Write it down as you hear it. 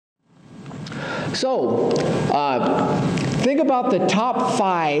So, think about the top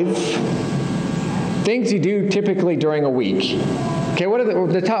 5 things you do typically during a week. Okay, what are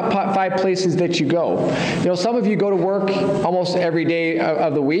the top 5 places that you go? You know, some of you go to work almost every day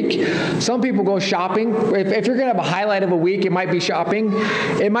of the week. Some people go shopping. If you're going to have a highlight of a week, it might be shopping.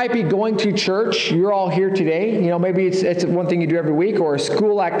 It might be going to church. You're all here today. You know, maybe it's one thing you do every week, or a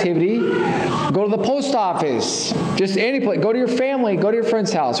school activity. Go to the post office. Just any place. Go to your family. Go to your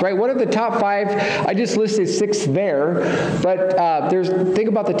friend's house, right? What are the top 5? I just listed 6 there, but think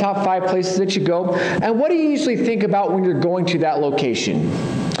about the top 5 places that you go. And what do you usually think about when you're going to that location?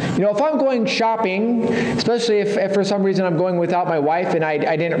 You know, if I'm going shopping, especially if for some reason I'm going without my wife and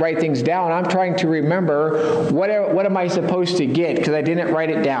I didn't write things down, I'm trying to remember what am I supposed to get because I didn't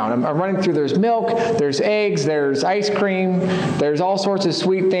write it down. I'm running through, there's milk, there's eggs, there's ice cream, there's all sorts of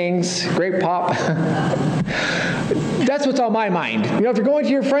sweet things, grape pop. That's what's on my mind. You know, if you're going to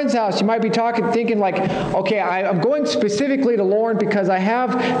your friend's house, you might be thinking like, okay, I'm going specifically to Lauren because I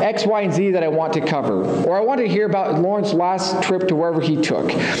have X, Y, and Z that I want to cover. Or I want to hear about Lauren's last trip to wherever he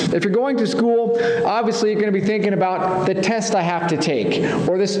took. If you're going to school, obviously you're going to be thinking about the test I have to take,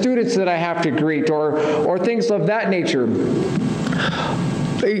 or the students that I have to greet, or things of that nature.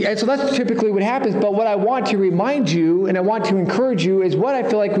 And so that's typically what happens. But what I want to remind you and I want to encourage you is what I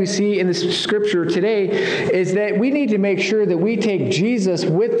feel like we see in the scripture today is that we need to make sure that we take Jesus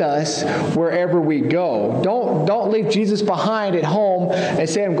with us wherever we go. Don't leave Jesus behind at home and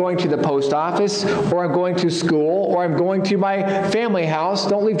say, I'm going to the post office, or I'm going to school, or I'm going to my family house.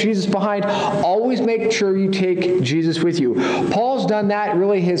 Don't leave Jesus behind. Always make sure you take Jesus with you. Paul's done that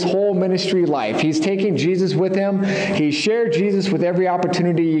really his whole ministry life. He's taken Jesus with him. He shared Jesus with every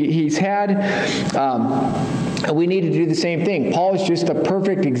opportunity he's had. And we need to do the same thing. Paul is just a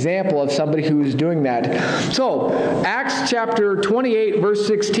perfect example of somebody who is doing that. So, Acts chapter 28, verse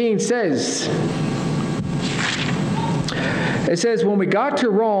 16 says, it says, when we got to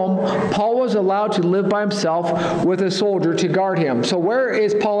Rome, Paul was allowed to live by himself with a soldier to guard him. So where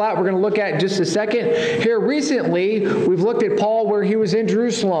is Paul at? We're going to look at in just a second. Here recently, we've looked at Paul where he was in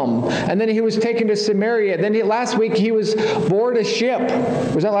Jerusalem, and then he was taken to Samaria. Then last week, he was aboard a ship.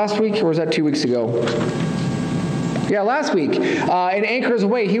 Was that last week, or was that 2 weeks ago? Yeah, last week, in Anchor's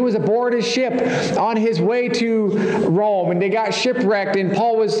Way, he was aboard his ship on his way to Rome, and they got shipwrecked, and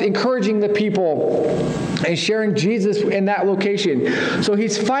Paul was encouraging the people and sharing Jesus in that location. So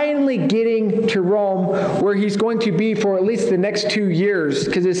he's finally getting to Rome, where he's going to be for at least the next 2 years,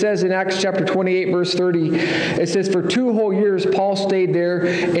 because it says in Acts chapter 28, verse 30, it says, for 2 whole years, Paul stayed there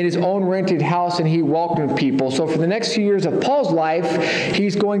in his own rented house, and he welcomed people. So for the next 2 years of Paul's life,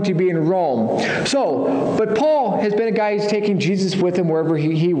 he's going to be in Rome. But Paul has been a guy who's taking Jesus with him wherever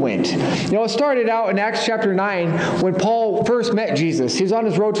he went. You know, it started out in Acts chapter 9 when Paul first met Jesus. He's on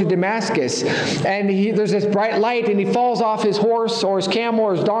his road to Damascus, and there's this bright light, and he falls off his horse or his camel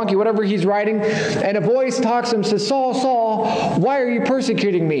or his donkey, whatever he's riding, and a voice talks to him, says, Saul, Saul, why are you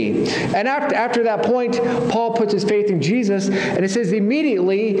persecuting me? And after that point, Paul puts his faith in Jesus, and it says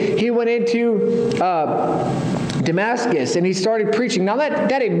immediately he went into Damascus, and he started preaching. Now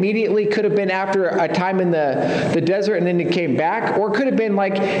that immediately could have been after a time in the desert, and then he came back, or it could have been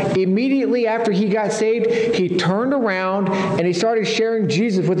like immediately after he got saved, he turned around and he started sharing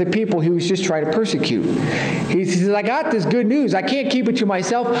Jesus with the people he was just trying to persecute. He says, I got this good news. I can't keep it to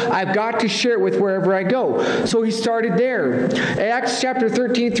myself. I've got to share it with wherever I go. So he started there. In Acts chapter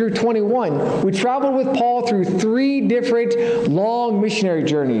 13 through 21, we traveled with Paul through 3 different long missionary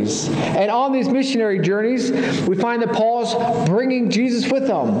journeys. And on these missionary journeys, we find that Paul's bringing Jesus with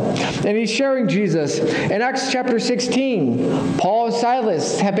him, and he's sharing Jesus. In Acts chapter 16, Paul and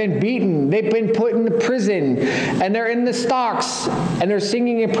Silas have been beaten. They've been put in the prison, and they're in the stocks, and they're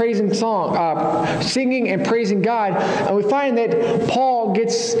singing and praising God. And we find that Paul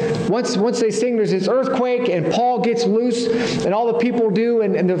gets, once they sing, there's this earthquake, and Paul gets loose, and all the people do,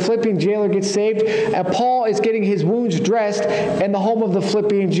 and the Philippian jailer gets saved, and Paul is getting his wounds dressed in the home of the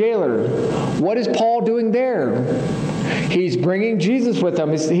Philippian jailer. What is Paul doing there? He's bringing Jesus with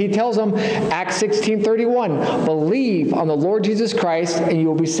him. He tells them, Acts 16:31, believe on the Lord Jesus Christ and you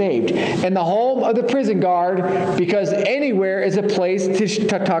will be saved. In the home of the prison guard, because anywhere is a place to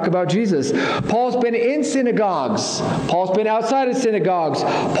talk about Jesus. Paul's been in synagogues. Paul's been outside of synagogues.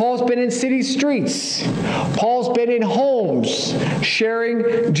 Paul's been in city streets. Paul's been in homes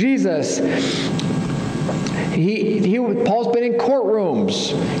sharing Jesus. Paul's been in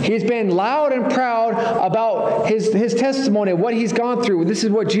courtrooms. He's been loud and proud about his testimony, what he's gone through. This is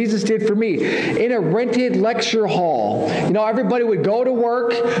what Jesus did for me. In a rented lecture hall. Everybody would go to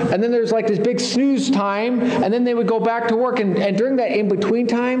work, and then there's like this big snooze time, and then they would go back to work. And during that in-between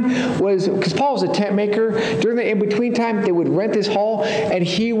time because Paul was a tent maker, during the in-between time, they would rent this hall, and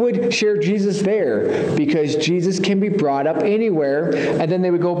he would share Jesus there because Jesus can be brought up anywhere, and then they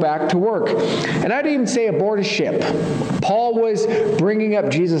would go back to work. And I'd even say aboard a ship. Paul was bringing up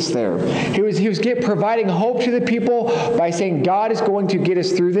Jesus there. He was providing hope to the people by saying God is going to get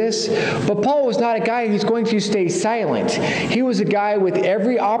us through this. But Paul was not a guy who's going to stay silent. He was a guy with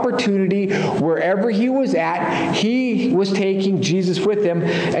every opportunity, wherever he was at, he was taking Jesus with him,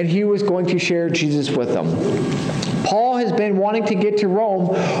 and he was going to share Jesus with them. Paul has been wanting to get to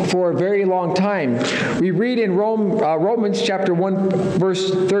Rome for a very long time. We read in Romans chapter 1,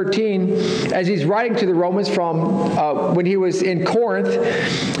 verse 13, as he's writing to the Romans from when he was in Corinth,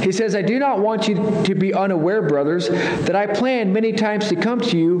 he says, I do not want you to be unaware, brothers, that I planned many times to come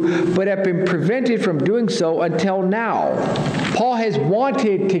to you, but have been prevented from doing so until now. Paul has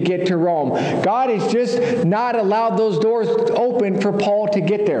wanted to get to Rome. God has just not allowed those doors open for Paul to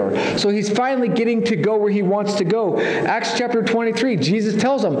get there. So he's finally getting to go where he wants to go. Acts chapter 23, Jesus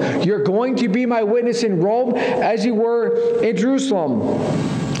tells him, you're going to be my witness in Rome as you were in Jerusalem.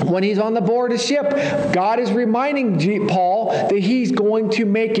 When he's on the board of the ship, God is reminding Paul that he's going to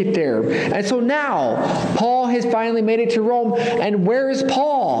make it there. And so now, Paul has finally made it to Rome. And where is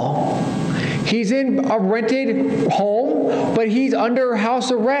Paul? He's in a rented home, but he's under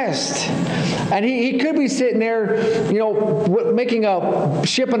house arrest. And he could be sitting there, making a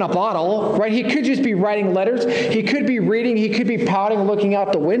ship in a bottle, right? He could just be writing letters. He could be reading. He could be pouting, looking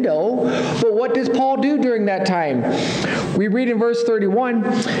out the window. But what does Paul do during that time? We read in verse 31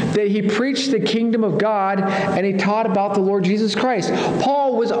 that he preached the kingdom of God and he taught about the Lord Jesus Christ.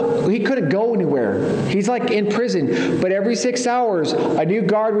 He couldn't go anywhere. He's like in prison. But every 6 hours, a new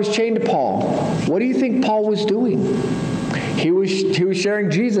guard was chained to Paul. What do you think Paul was doing? He was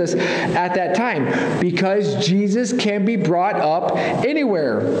sharing Jesus at that time because Jesus can be brought up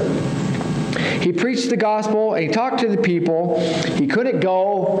anywhere. He preached the gospel and he talked to the people. He couldn't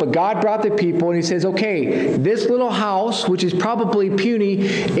go, but God brought the people, and he says, okay, this little house, which is probably puny,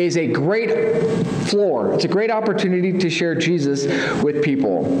 is a great floor. It's a great opportunity to share Jesus with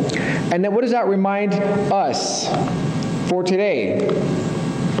people. And then what does that remind us for today?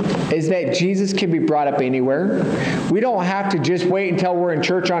 Is that Jesus can be brought up anywhere. We don't have to just wait until we're in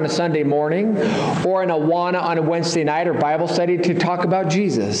church on a Sunday morning or in Awana on a Wednesday night or Bible study to talk about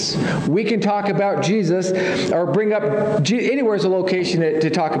Jesus. We can talk about Jesus or bring up anywhere is a location to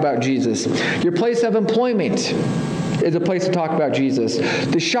talk about Jesus. Your place of employment is a place to talk about Jesus.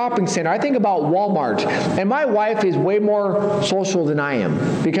 The shopping center. I think about Walmart. And my wife is way more social than I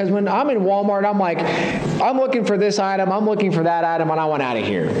am. Because when I'm in Walmart, I'm like, I'm looking for this item, I'm looking for that item, and I want out of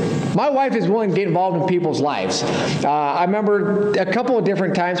here. My wife is willing to get involved in people's lives. I remember a couple of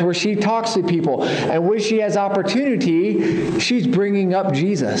different times where she talks to people, and when she has opportunity, she's bringing up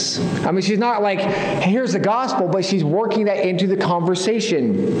Jesus. I mean, she's not like, hey, here's the gospel, but she's working that into the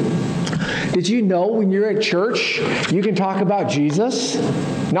conversation. Did you know when you're at church, you can talk about Jesus?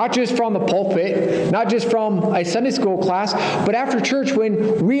 Not just from the pulpit, not just from a Sunday school class, but after church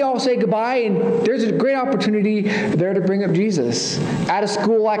when we all say goodbye and there's a great opportunity there to bring up Jesus. At a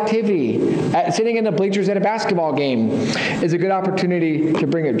school activity, sitting in the bleachers at a basketball game is a good opportunity to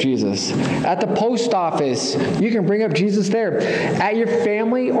bring up Jesus. At the post office, you can bring up Jesus there. At your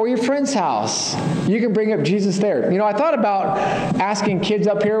family or your friend's house, you can bring up Jesus there. I thought about asking kids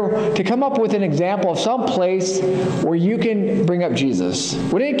up here to come up with an example of some place where you can bring up Jesus.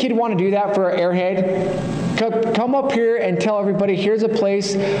 Would any kid want to do that for Airhead? Come up here and tell everybody, here's a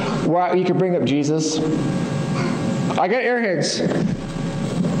place where you can bring up Jesus. I got Airheads.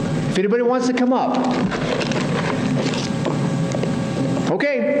 If anybody wants to come up.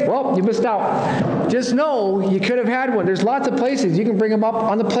 Okay, well, you missed out. Just know you could have had one. There's lots of places. You can bring them up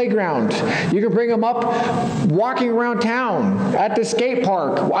on the playground. You can bring them up walking around town, at the skate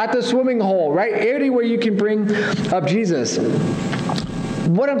park, at the swimming hole, right? Anywhere you can bring up Jesus.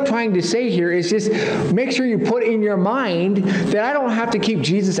 What I'm trying to say here is just make sure you put in your mind that I don't have to keep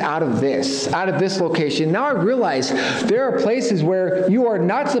Jesus out of this location. Now I realize there are places where you are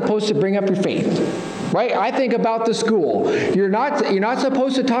not supposed to bring up your faith. right? I think about the school. You're not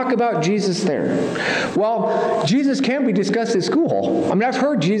supposed to talk about Jesus there. Well, Jesus can be discussed at school. I mean, I've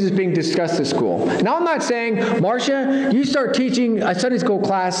heard Jesus being discussed at school. Now, I'm not saying, Marcia, you start teaching a Sunday school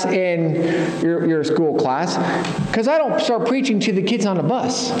class in your school class, because I don't start preaching to the kids on the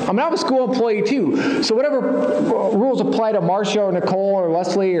bus. I mean, I'm a school employee too, so whatever rules apply to Marcia or Nicole or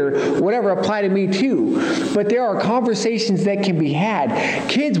Leslie or whatever apply to me too. But there are conversations that can be had.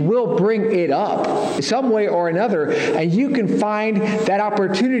 Kids will bring it up some way or another, and you can find that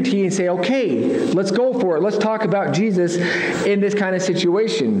opportunity and say, okay, let's go for it. Let's talk about Jesus in this kind of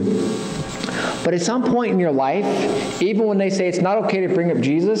situation. But at some point in your life, even when they say it's not okay to bring up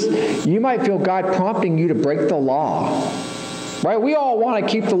Jesus, you might feel God prompting you to break the law. Right? We all want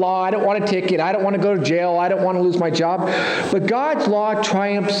to keep the law. I don't want a ticket. I don't want to go to jail. I don't want to lose my job. But God's law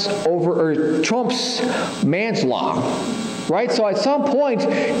trumps man's law. Right? So at some point,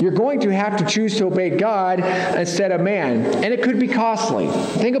 you're going to have to choose to obey God instead of man. And it could be costly.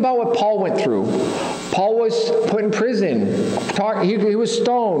 Think about what Paul went through. Paul was put in prison. He was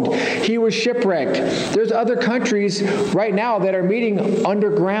stoned. He was shipwrecked. There's other countries right now that are meeting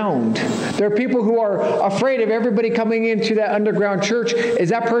underground. There are people who are afraid of everybody coming into that underground church. Is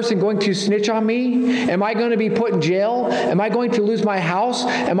that person going to snitch on me? Am I going to be put in jail? Am I going to lose my house?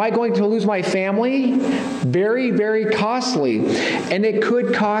 Am I going to lose my family? Very, very costly. And it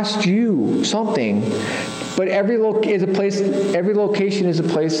could cost you something. But every location is a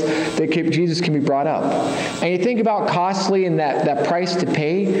place that Jesus can be brought up. And you think about costly and that price to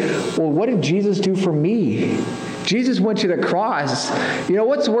pay. Well, what did Jesus do for me? Jesus went to the cross. You know,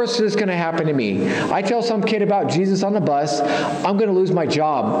 what's the worst that's going to happen to me? I tell some kid about Jesus on the bus, I'm going to lose my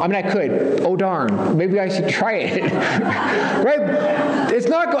job. I mean, I could. Oh, darn. Maybe I should try it. Right?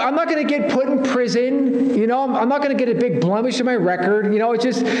 I'm not going to get put in prison. You know, I'm not going to get a big blemish in my record. You know,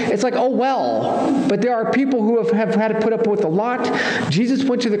 it's like, oh, well. But there are people who have had to put up with a lot. Jesus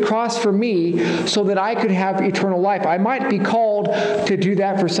went to the cross for me so that I could have eternal life. I might be called to do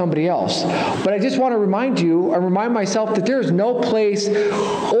that for somebody else. But I just want to remind myself that there is no place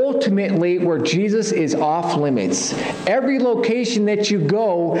ultimately where Jesus is off limits. Every location that you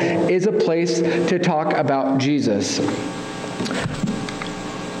go is a place to talk about Jesus.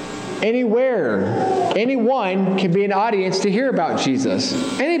 Anywhere, anyone can be an audience to hear about Jesus.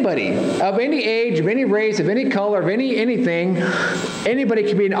 Anybody, of any age, of any race, of any color, of anything, anybody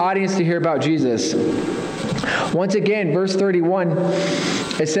can be an audience to hear about Jesus. Once again, verse 31,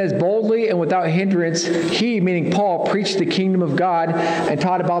 it says, boldly and without hindrance, he, meaning Paul, preached the kingdom of God and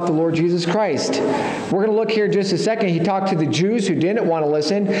taught about the Lord Jesus Christ. We're going to look here in just a second. He talked to the Jews who didn't want to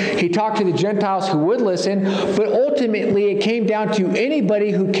listen. He talked to the Gentiles who would listen. But ultimately, it came down to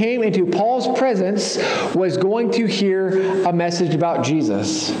anybody who came into Paul's presence was going to hear a message about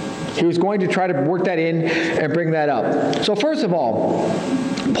Jesus. He was going to try to work that in and bring that up. So first of all,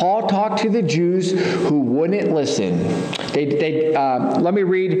 Paul talked to the Jews who wouldn't listen. Let me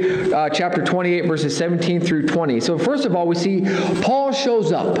read chapter 28, verses 17 through 20. So first of all, we see Paul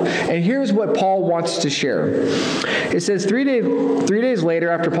shows up, and here's what Paul wants to share. It says, 3 days later,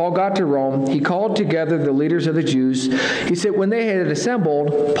 after Paul got to Rome, he called together the leaders of the Jews. He said, when they had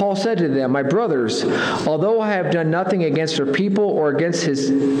assembled, Paul said to them, my brothers, although I have done nothing against our people or against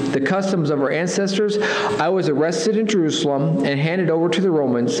the customs of our ancestors, I was arrested in Jerusalem and handed over to the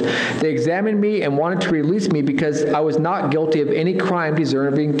Romans. They examined me and wanted to release me because I was not guilty of any crime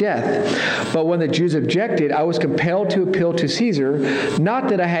deserving death. But when the Jews objected, I was compelled to appeal to Caesar, not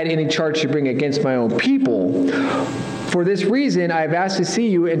that I had any charge to bring against my own people. For this reason, I have asked to see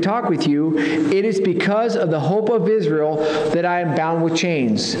you and talk with you. It is because of the hope of Israel that I am bound with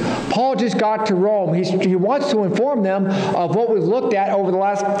chains. Paul just got to Rome. He wants to inform them of what we've looked at over the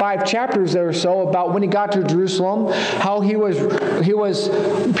last 5 chapters or so about when he got to Jerusalem, how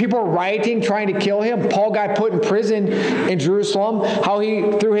people were rioting, trying to kill him. Paul got put in prison in Jerusalem, how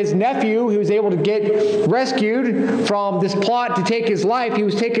through his nephew, he was able to get rescued from this plot to take his life. He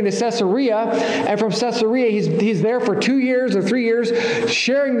was taken to Caesarea, and from Caesarea, he's there for 2 years or 3 years,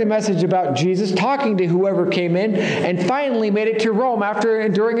 sharing the message about Jesus, talking to whoever came in, and finally made it to Rome after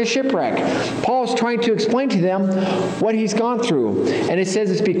enduring a shipwreck. Paul's trying to explain to them what he's gone through. And it says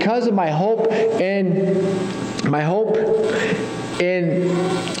it's because of my hope in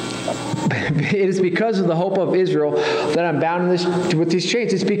It is because of the hope of Israel that I'm bound with these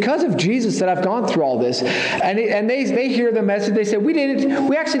chains. It's because of Jesus that I've gone through all this. And they hear the message. They say,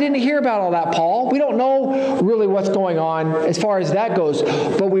 we actually didn't hear about all that, Paul. We don't know really what's going on as far as that goes.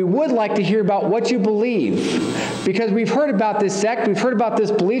 But we would like to hear about what you believe. Because we've heard about this sect. We've heard about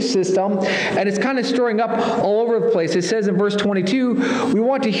this belief system. And it's kind of stirring up all over the place. It says in verse 22, we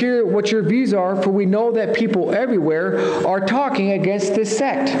want to hear what your views are, for we know that people everywhere are talking against this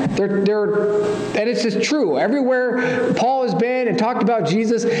sect. And it's just true. Everywhere Paul has been and talked about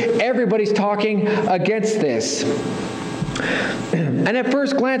Jesus, everybody's talking against this. And at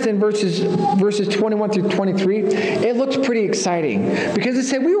first glance in verses 21 through 23, it looks pretty exciting because it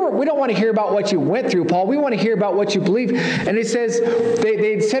said, we don't want to hear about what you went through, Paul. We want to hear about what you believe. And it says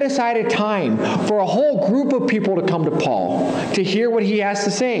they'd set aside a time for a whole group of people to come to Paul to hear what he has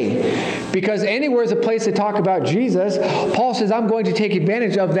to say. Because anywhere is a place to talk about Jesus, Paul says, I'm going to take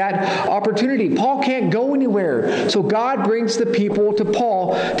advantage of that opportunity. Paul can't go anywhere. So God brings the people to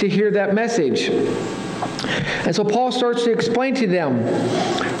Paul to hear that message. And so Paul starts to explain to them.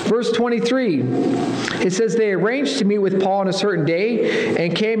 Verse 23, it says, they arranged to meet with Paul on a certain day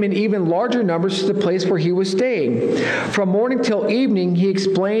and came in even larger numbers to the place where he was staying. From morning till evening, he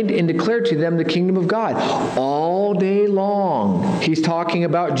explained and declared to them the kingdom of God. All day long, he's talking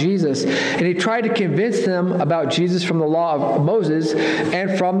about Jesus. And he tried to convince them about Jesus from the law of Moses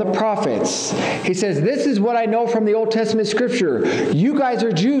and from the prophets. He says, this is what I know from the Old Testament scripture. You guys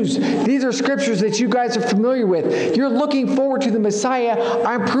are Jews. These are scriptures that you guys are familiar with. You're looking forward to the Messiah.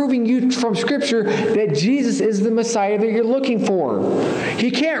 I'm proving you from Scripture that Jesus is the Messiah that you're looking for.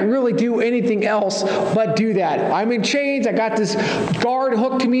 He can't really do anything else but do that. I'm in chains. I got this guard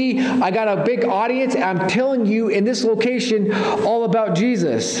hooked to me. I got a big audience. I'm telling you in this location all about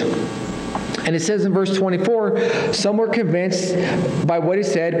Jesus. And it says in verse 24, some were convinced by what he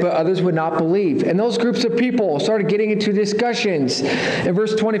said, but others would not believe. And those groups of people started getting into discussions. And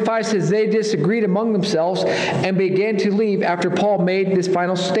verse 25 says they disagreed among themselves and began to leave after Paul made this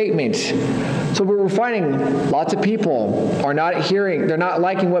final statement. So we're finding lots of people are not hearing, they're not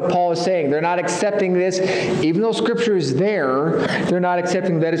liking what Paul is saying. They're not accepting this. Even though Scripture is there, they're not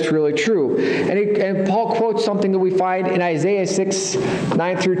accepting that it's really true. And Paul quotes something that we find in Isaiah 6,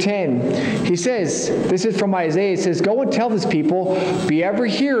 9 through 10. He says, this is from Isaiah, it says, go and tell this people, be ever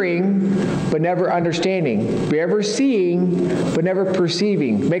hearing, but never understanding. Be ever seeing, but never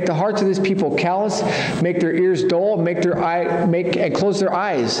perceiving. Make the hearts of this people callous, make their ears dull, and close their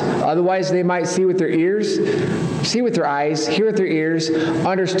eyes. Otherwise they might see with their ears, see with their eyes, hear with their ears,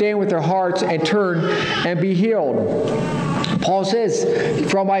 understand with their hearts, and turn and be healed. Paul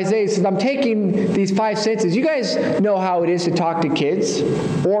says from Isaiah, he says, I'm taking these 5 senses. You guys know how it is to talk to kids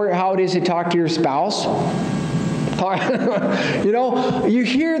or how it is to talk to your spouse. You know, you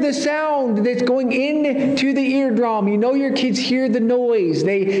hear the sound that's going into the eardrum. You know your kids hear the noise.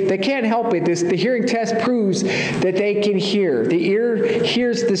 They can't help it. The hearing test proves that they can hear. The ear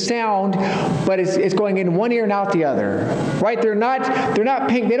hears the sound, but it's going in one ear and out the other. Right? They're not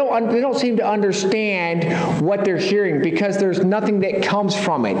paying. They don't seem to understand what they're hearing because there's nothing that comes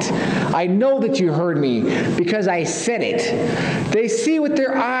from it. I know that you heard me because I said it. They see with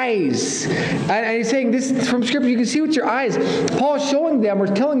their eyes. And he's saying this from Scripture. You can see with your eyes. Paul's showing them or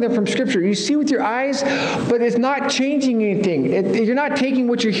telling them from Scripture. You see with your eyes, but it's not changing anything. You're not taking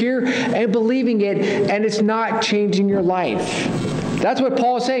what you hear and believing it, and it's not changing your life. That's what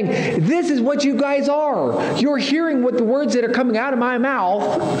Paul is saying. This is what you guys are. You're hearing what the words that are coming out of my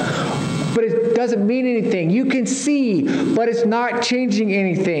mouth, but it doesn't mean anything. You can see, but it's not changing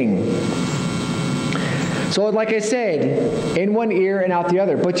anything. So like I said, in one ear and out the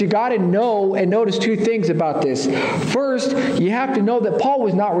other. But you got to know and notice 2 things about this. First, you have to know that Paul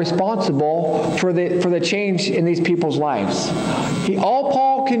was not responsible for the change in these people's lives. All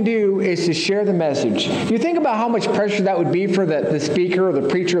Paul can do is to share the message. You think about how much pressure that would be for the speaker or the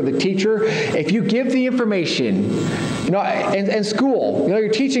preacher or the teacher if you give the information. You know, in school, you know, you're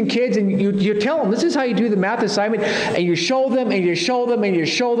teaching kids and you tell them, this is how you do the math assignment, and you show them and you show them and you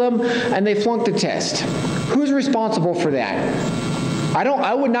show them, and they flunk the test. Who's responsible for that?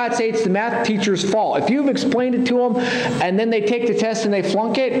 I would not say it's the math teacher's fault. If you've explained it to them and then they take the test and they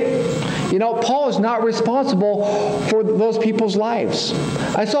flunk it, you know, Paul is not responsible for those people's lives.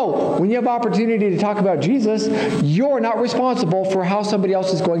 And so, when you have opportunity to talk about Jesus, you're not responsible for how somebody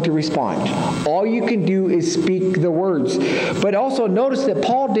else is going to respond. All you can do is speak the words. But also notice that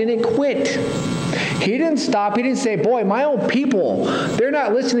Paul didn't quit. He didn't stop. He didn't say, boy, my own people, they're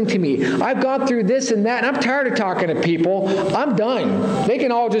not listening to me. I've gone through this and that, and I'm tired of talking to people. I'm done. They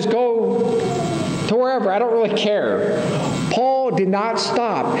can all just go to wherever. I don't really care. Paul did not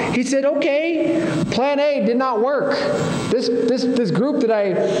stop. He said, okay, plan A did not work. This group that I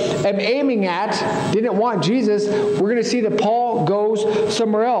am aiming at didn't want Jesus. We're going to see that Paul goes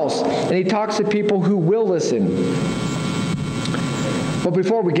somewhere else. And he talks to people who will listen. But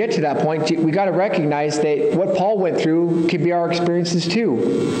before we get to that point, we got to recognize that what Paul went through could be our experiences too.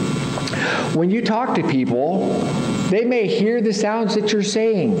 When you talk to people, they may hear the sounds that you're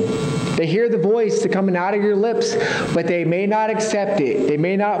saying. They hear the voice coming out of your lips, but they may not accept it. They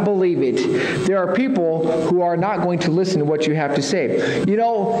may not believe it. There are people who are not going to listen to what you have to say. You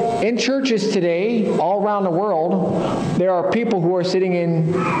know, in churches today, all around the world, there are people who are sitting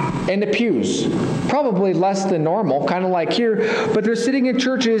in the pews. Probably less than normal, kind of like here, but they're sitting in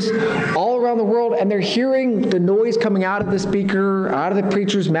churches all around the world, and they're hearing the noise coming out of the speaker, out of the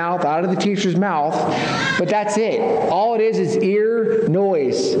preacher's mouth, out of the teacher's mouth, but that's it. All it is ear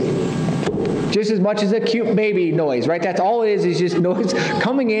noise. Just as much as a cute baby noise, right? That's all it is just noise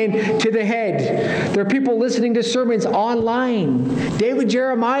coming in to the head. There are people listening to sermons online. David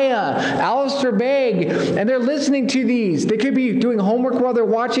Jeremiah, Alistair Begg, and they're listening to these. They could be doing homework while they're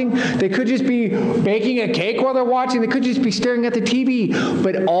watching. They could just be baking a cake while they're watching. They could just be staring at the TV.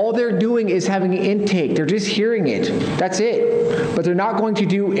 But all they're doing is having an intake. They're just hearing it. That's it. But they're not going to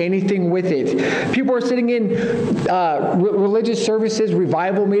do anything with it. People are sitting in religious services,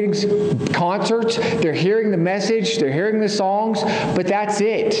 revival meetings, concerts. They're hearing the message, they're hearing the songs, but that's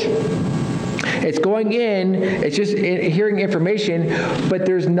it. It's going in, it's just hearing information, but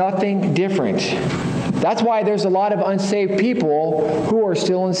there's nothing different. That's why there's a lot of unsaved people who are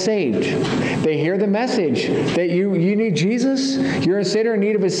still unsaved. They hear the message that you need Jesus, you're a sinner in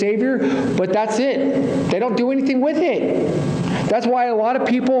need of a Savior, but that's it. They don't do anything with it. That's why a lot of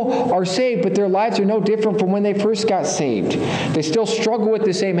people are saved, but their lives are no different from when they first got saved. They still struggle with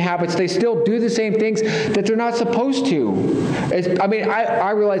the same habits. They still do the same things that they're not supposed to.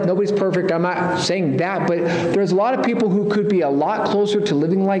 I realize nobody's perfect. I'm not saying that, but there's a lot of people who could be a lot closer to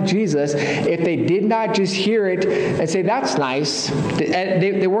living like Jesus if they did not just hear it and say, that's nice.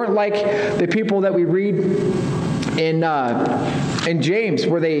 They weren't like the people that we read in James,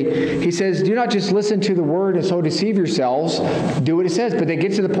 where he says, do not just listen to the word and so deceive yourselves. Do what it says. But they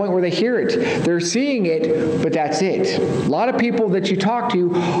get to the point where they hear it. They're seeing it, but that's it. A lot of people that you talk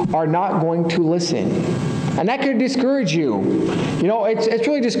to are not going to listen. And that could discourage you. You know, it's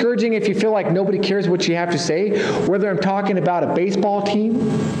really discouraging if you feel like nobody cares what you have to say, whether I'm talking about a baseball team,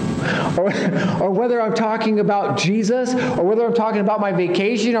 or whether I'm talking about Jesus, or whether I'm talking about my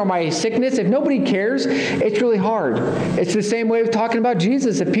vacation or my sickness. If nobody cares, it's really hard. It's the same way of talking about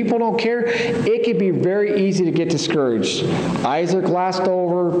Jesus. If people don't care, it can be very easy to get discouraged. Eyes are glassed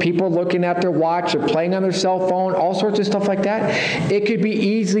over, people looking at their watch or playing on their cell phone, all sorts of stuff like that. It could be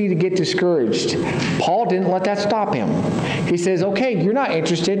easy to get discouraged. Paul didn't let that stop him. He says, okay, you're not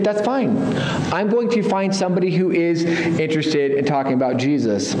interested, that's fine. I'm going to find somebody who is interested in talking about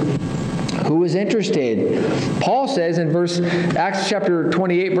Jesus. Who is interested? Paul says in Acts chapter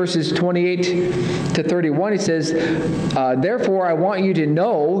 28, verses 28 to 31, he says, therefore I want you to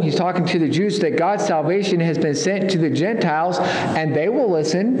know, he's talking to the Jews, that God's salvation has been sent to the Gentiles, and they will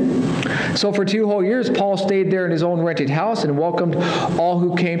listen. So for 2 whole years, Paul stayed there in his own rented house and welcomed all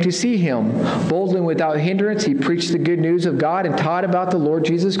who came to see him. Boldly and without hindrance, he preached the good news of God and taught about the Lord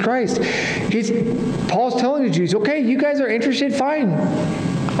Jesus Christ. Paul's telling the Jews, okay, you guys are interested? Fine.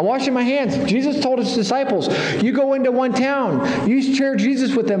 I'm washing my hands. Jesus told his disciples, you go into one town, you share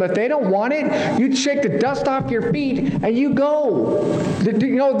Jesus with them. If they don't want it, you shake the dust off your feet and you go.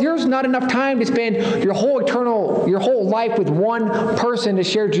 You know, there's not enough time to spend your whole life with one person to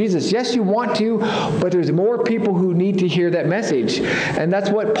share Jesus. Yes, you want to, but there's more people who need to hear that message. And that's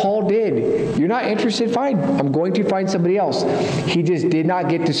what Paul did. You're not interested? Fine. I'm going to find somebody else. He just did not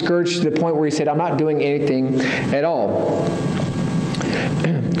get discouraged to the point where he said, I'm not doing anything at all.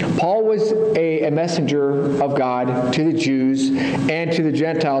 Paul was a messenger of God to the Jews and to the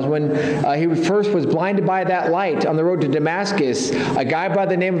Gentiles. When he first was blinded by that light on the road to Damascus, a guy by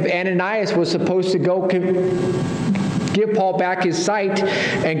the name of Ananias was supposed to go give Paul back his sight,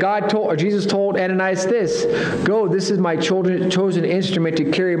 and Jesus told Ananias this, go, this is my chosen instrument to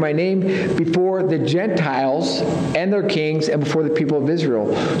carry my name before the Gentiles and their kings and before the people of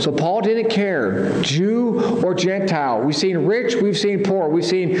Israel. So Paul didn't care, Jew or Gentile. We've seen rich, we've seen poor, we've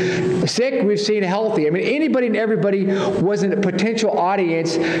seen sick, we've seen healthy. I mean, anybody and everybody was a potential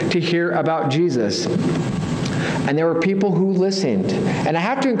audience to hear about Jesus. And there were people who listened. And I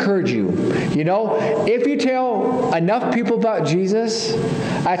have to encourage you, if you tell enough people about Jesus,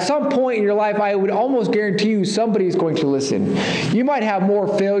 at some point in your life, I would almost guarantee you somebody is going to listen. You might have more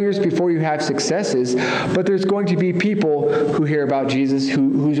failures before you have successes, but there's going to be people who hear about Jesus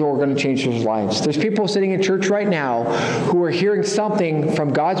who are going to change their lives. There's people sitting in church right now who are hearing something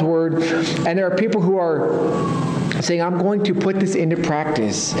from God's Word, and there are people who are saying, I'm going to put this into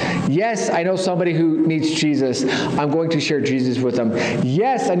practice. Yes, I know somebody who needs Jesus. I'm going to share Jesus with them.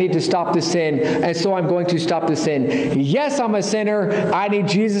 Yes, I need to stop the sin, and so I'm going to stop the sin. Yes, I'm a sinner. I need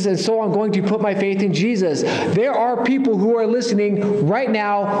Jesus, and so I'm going to put my faith in Jesus. There are people who are listening right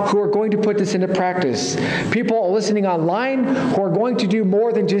now who are going to put this into practice. People listening online who are going to do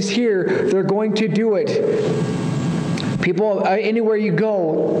more than just hear. They're going to do it. People, anywhere you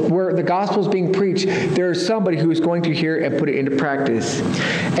go where the gospel is being preached, there is somebody who is going to hear and put it into practice.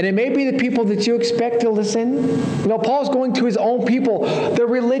 And it may be the people that you expect to listen. Paul's going to his own people, the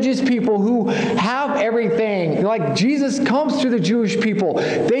religious people who have everything. Like Jesus comes to the Jewish people.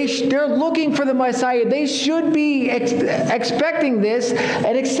 They're looking for the Messiah. They should be expecting this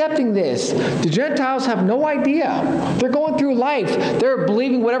and accepting this. The Gentiles have no idea. They're going through life. They're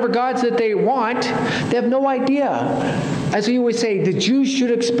believing whatever gods that they want. They have no idea. As we always say, the Jews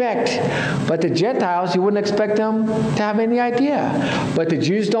should expect, but the Gentiles, you wouldn't expect them to have any idea. But the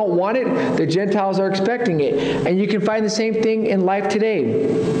Jews don't want it, the Gentiles are expecting it. And you can find the same thing in life today.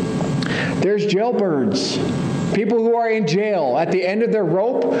 There's jailbirds. People who are in jail at the end of their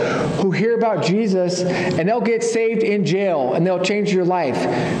rope who hear about Jesus, and they'll get saved in jail and they'll change your life.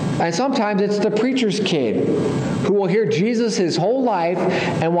 And sometimes it's the preacher's kid who will hear Jesus his whole life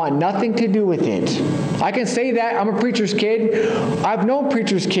and want nothing to do with it. I can say that. I'm a preacher's kid. I've known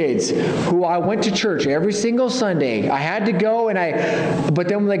preacher's kids who I went to church every single Sunday. I had to go, but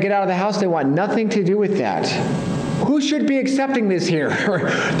then when they get out of the house, they want nothing to do with that. Who should be accepting this here?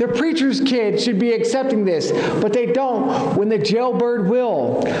 The preacher's kid should be accepting this, but they don't when the jailbird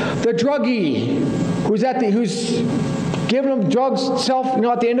will. The druggie who's giving them drugs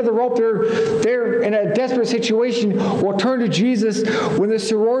at the end of the rope, they're in a desperate situation, will turn to Jesus when the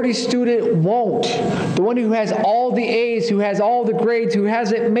sorority student won't. The one who has all the A's, who has all the grades, who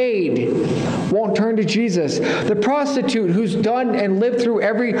has it made, won't turn to Jesus. The prostitute who's done and lived through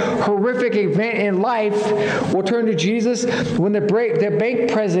every horrific event in life will turn to Jesus when the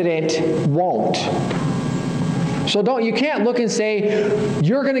bank president won't. So you can't look and say,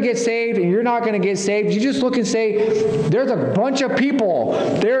 you're going to get saved and you're not going to get saved. You just look and say, there's a bunch of people.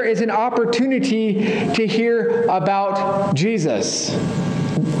 There is an opportunity to hear about Jesus.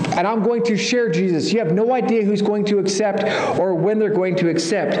 And I'm going to share Jesus. You have no idea who's going to accept or when they're going to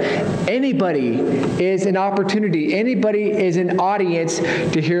accept. Anybody is an opportunity. Anybody is an audience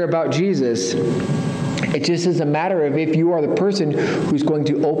to hear about Jesus. It just is a matter of if you are the person who's going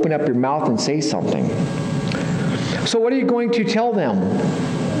to open up your mouth and say something. So what are you going to tell them?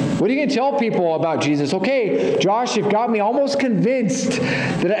 What are you going to tell people about Jesus? Okay, Josh, you've got me almost convinced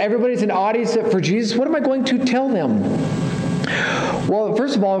that everybody's an audience for Jesus. What am I going to tell them? Well,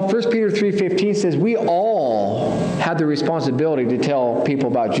 first of all, 1 Peter 3:15 says we all have the responsibility to tell people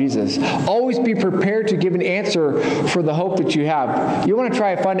about Jesus. Always be prepared to give an answer for the hope that you have. You want to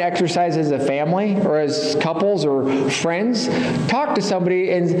try a fun exercise as a family or as couples or friends? Talk to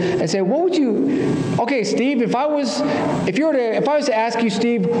somebody and say, what would you? Okay, Steve, if I was to ask you,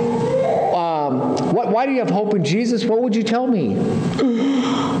 Steve, why do you have hope in Jesus? What would you tell me?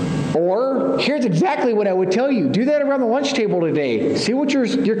 Or, here's exactly what I would tell you. Do that around the lunch table today. See what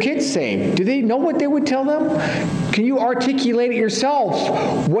your kids say. Do they know what they would tell them? Can you articulate it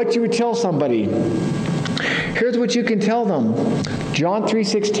yourself, what you would tell somebody? Here's what you can tell them. John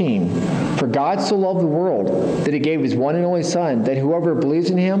 3:16. For God so loved the world that he gave his one and only Son, that whoever believes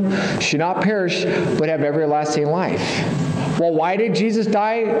in him should not perish, but have everlasting life. Well, why did Jesus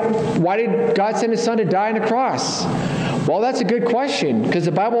die? Why did God send his Son to die on the cross? Well, that's a good question, because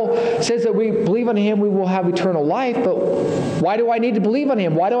the Bible says that we believe on him, we will have eternal life, but why do I need to believe on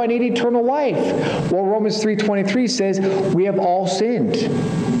him? Why do I need eternal life? Well, Romans 3:23 says we have all sinned.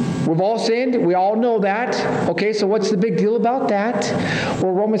 We've all sinned. We all know that. Okay, so what's the big deal about that?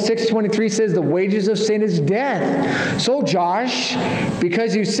 Well, Romans 6:23 says the wages of sin is death. So, Josh,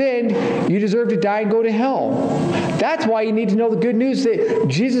 because you sinned, you deserve to die and go to hell. That's why you need to know the good news that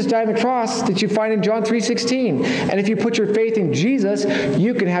Jesus died on the cross that you find in John 3:16. And if you put your faith in Jesus,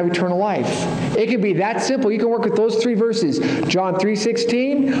 you can have eternal life. It can be that simple. You can work with those three verses. John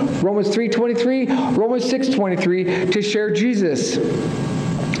 3:16, Romans 3:23, Romans 6:23 to share Jesus.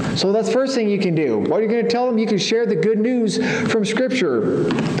 So that's the first thing you can do. What are you going to tell them? You can share the good news from Scripture.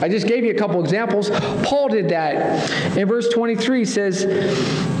 I just gave you a couple examples. Paul did that. In verse 23 says,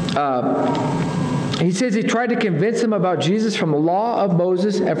 he tried to convince them about Jesus from the law of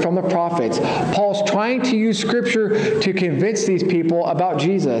Moses and from the prophets. Paul's trying to use Scripture to convince these people about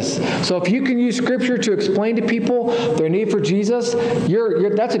Jesus. So if you can use Scripture to explain to people their need for Jesus,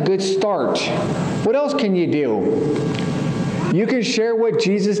 that's a good start. What else can you do? You can share what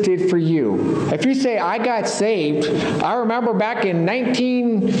Jesus did for you. If you say, I got saved, I remember back in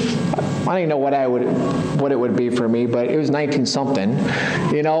I don't even know what it would be for me, but it was 19-something.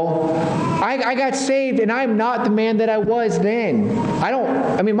 I got saved, and I'm not the man that I was then.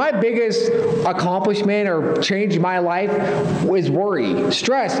 My biggest accomplishment or change in my life was worry,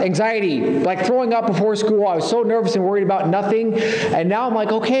 stress, anxiety, like throwing up before school. I was so nervous and worried about nothing. And now I'm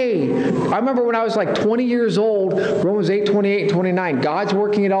like, okay. I remember when I was like 20 years old, Romans 8:28 and 29, God's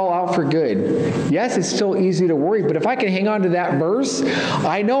working it all out for good. Yes, it's still easy to worry, but if I can hang on to that verse,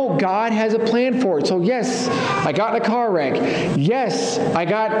 I know God has a plan for it. So yes, I got in a car wreck. Yes, I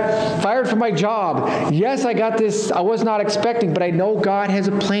got fired from my job. Yes, I got this I was not expecting, but I know God has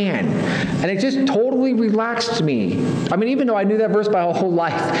a plan. And it just totally relaxed me. Even though I knew that verse my whole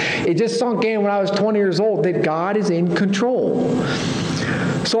life, it just sunk in when I was 20 years old that God is in control.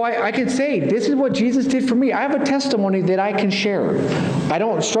 So I can say, this is what Jesus did for me. I have a testimony that I can share. I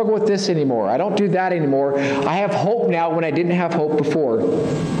don't struggle with this anymore. I don't do that anymore. I have hope now when I didn't have hope before.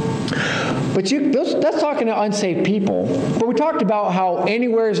 But that's talking to unsaved people. But we talked about how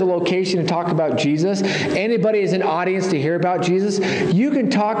anywhere is a location to talk about Jesus. Anybody is an audience to hear about Jesus. You can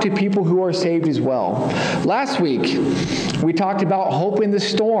talk to people who are saved as well. Last week, we talked about hope in the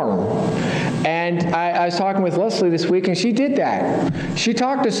storm. And I was talking with Leslie this week, and she did that. She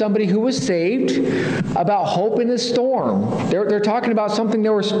talked to somebody who was saved about hope in the storm. They're talking about something they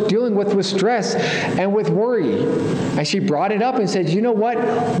were dealing with stress and with worry. And she brought it up and said, you know what?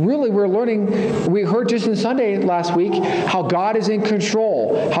 Really, we heard just in Sunday last week how God is in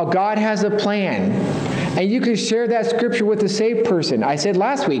control, how God has a plan. And you can share that scripture with a saved person. I said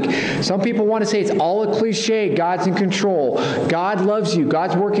last week, some people want to say it's all a cliche. God's in control. God loves you.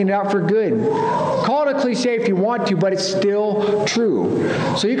 God's working it out for good. Call it a cliche if you want to, but it's still true.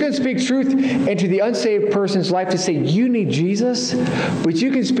 So you can speak truth into the unsaved person's life to say, you need Jesus, but you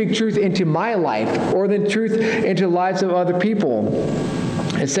can speak truth into my life or the truth into the lives of other people.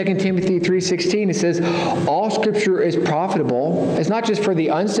 In 2 Timothy 3:16, it says, all Scripture is profitable. It's not just for the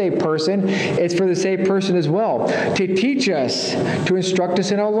unsaved person, it's for the saved person as well. To teach us, to instruct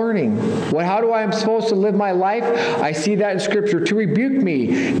us in our learning. How do I am supposed to live my life? I see that in Scripture. To rebuke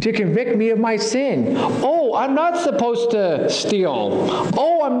me, to convict me of my sin. Oh, I'm not supposed to steal.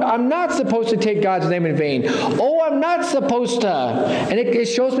 Oh, I'm not supposed to take God's name in vain. Oh, I'm not supposed to. And it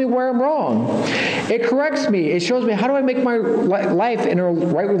shows me where I'm wrong. It corrects me. It shows me how do I make my life in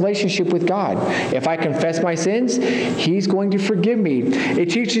a right relationship with God. If I confess my sins, He's going to forgive me. It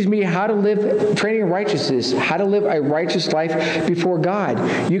teaches me how to live, training in righteousness, how to live a righteous life before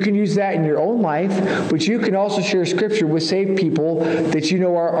God. You can use that in your own life, but you can also share Scripture with saved people that you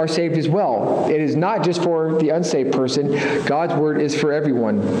know are saved as well. It is not just for the unsaved person. God's Word is for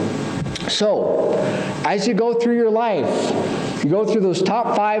everyone. So, as you go through your life, you go through those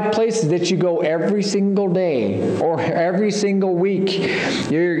top 5 places that you go every single day or every single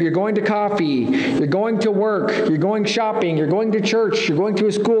week. You're going to coffee, you're going to work, you're going shopping, you're going to church, you're going to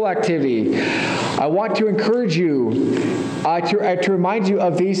a school activity. I want to encourage you to remind you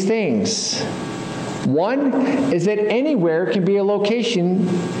of these things. One is that anywhere can be a location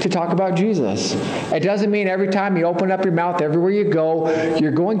to talk about Jesus. It doesn't mean every time you open up your mouth, everywhere you go,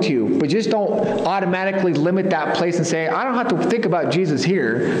 you're going to. But just don't automatically limit that place and say, I don't have to think about Jesus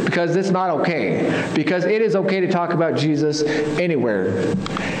here because it's not okay. Because it is okay to talk about Jesus anywhere.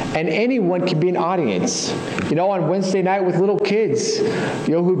 And anyone can be an audience. On Wednesday night with little kids,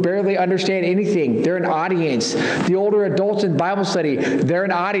 who barely understand anything, they're an audience. The older adults in Bible study, they're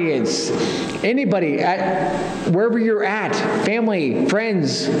an audience. Anybody, wherever you're at, family,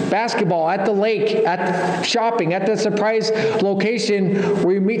 friends, basketball, at the lake, at the shopping, at the surprise location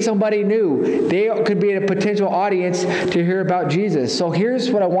where you meet somebody new, they could be a potential audience to hear about Jesus. So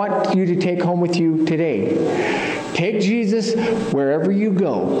here's what I want you to take home with you today. Take Jesus wherever you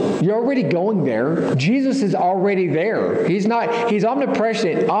go. You're already going there. Jesus is already there. He's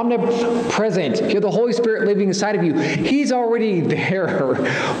omnipresent, omnipresent. You have the Holy Spirit living inside of you. He's already there.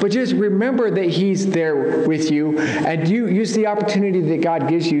 But just remember that He's there with you, and you use the opportunity that God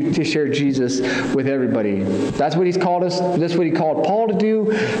gives you to share Jesus with everybody. That's what He's called us. That's what He called Paul to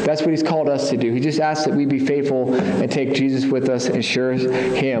do. That's what He's called us to do. He just asks that we be faithful and take Jesus with us and share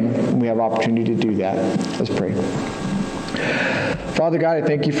Him when we have opportunity to do that. Let's pray. Father God, I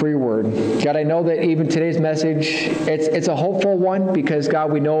thank you for your word. God, I know that even today's message, it's a hopeful one because,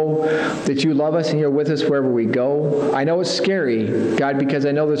 God, we know that you love us and you're with us wherever we go. I know it's scary, God, because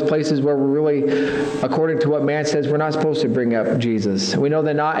I know there's places where we're really, according to what man says, we're not supposed to bring up Jesus. We know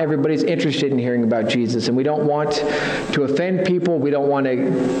that not everybody's interested in hearing about Jesus, and we don't want to offend people. We don't want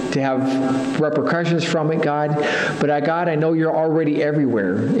to have repercussions from it, God. But, God, I know you're already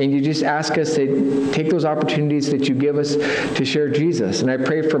everywhere, and you just ask us to take those opportunities that you give us to share Jesus. And I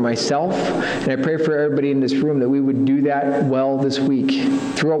pray for myself, and I pray for everybody in this room that we would do that well this week.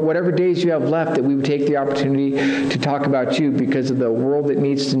 Throughout whatever days you have left, that we would take the opportunity to talk about you because of the world that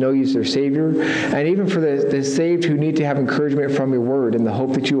needs to know you as their Savior, and even for the saved who need to have encouragement from your word and the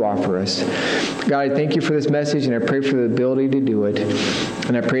hope that you offer us. God, I thank you for this message, and I pray for the ability to do it.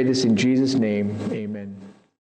 And I pray this in Jesus' name. Amen.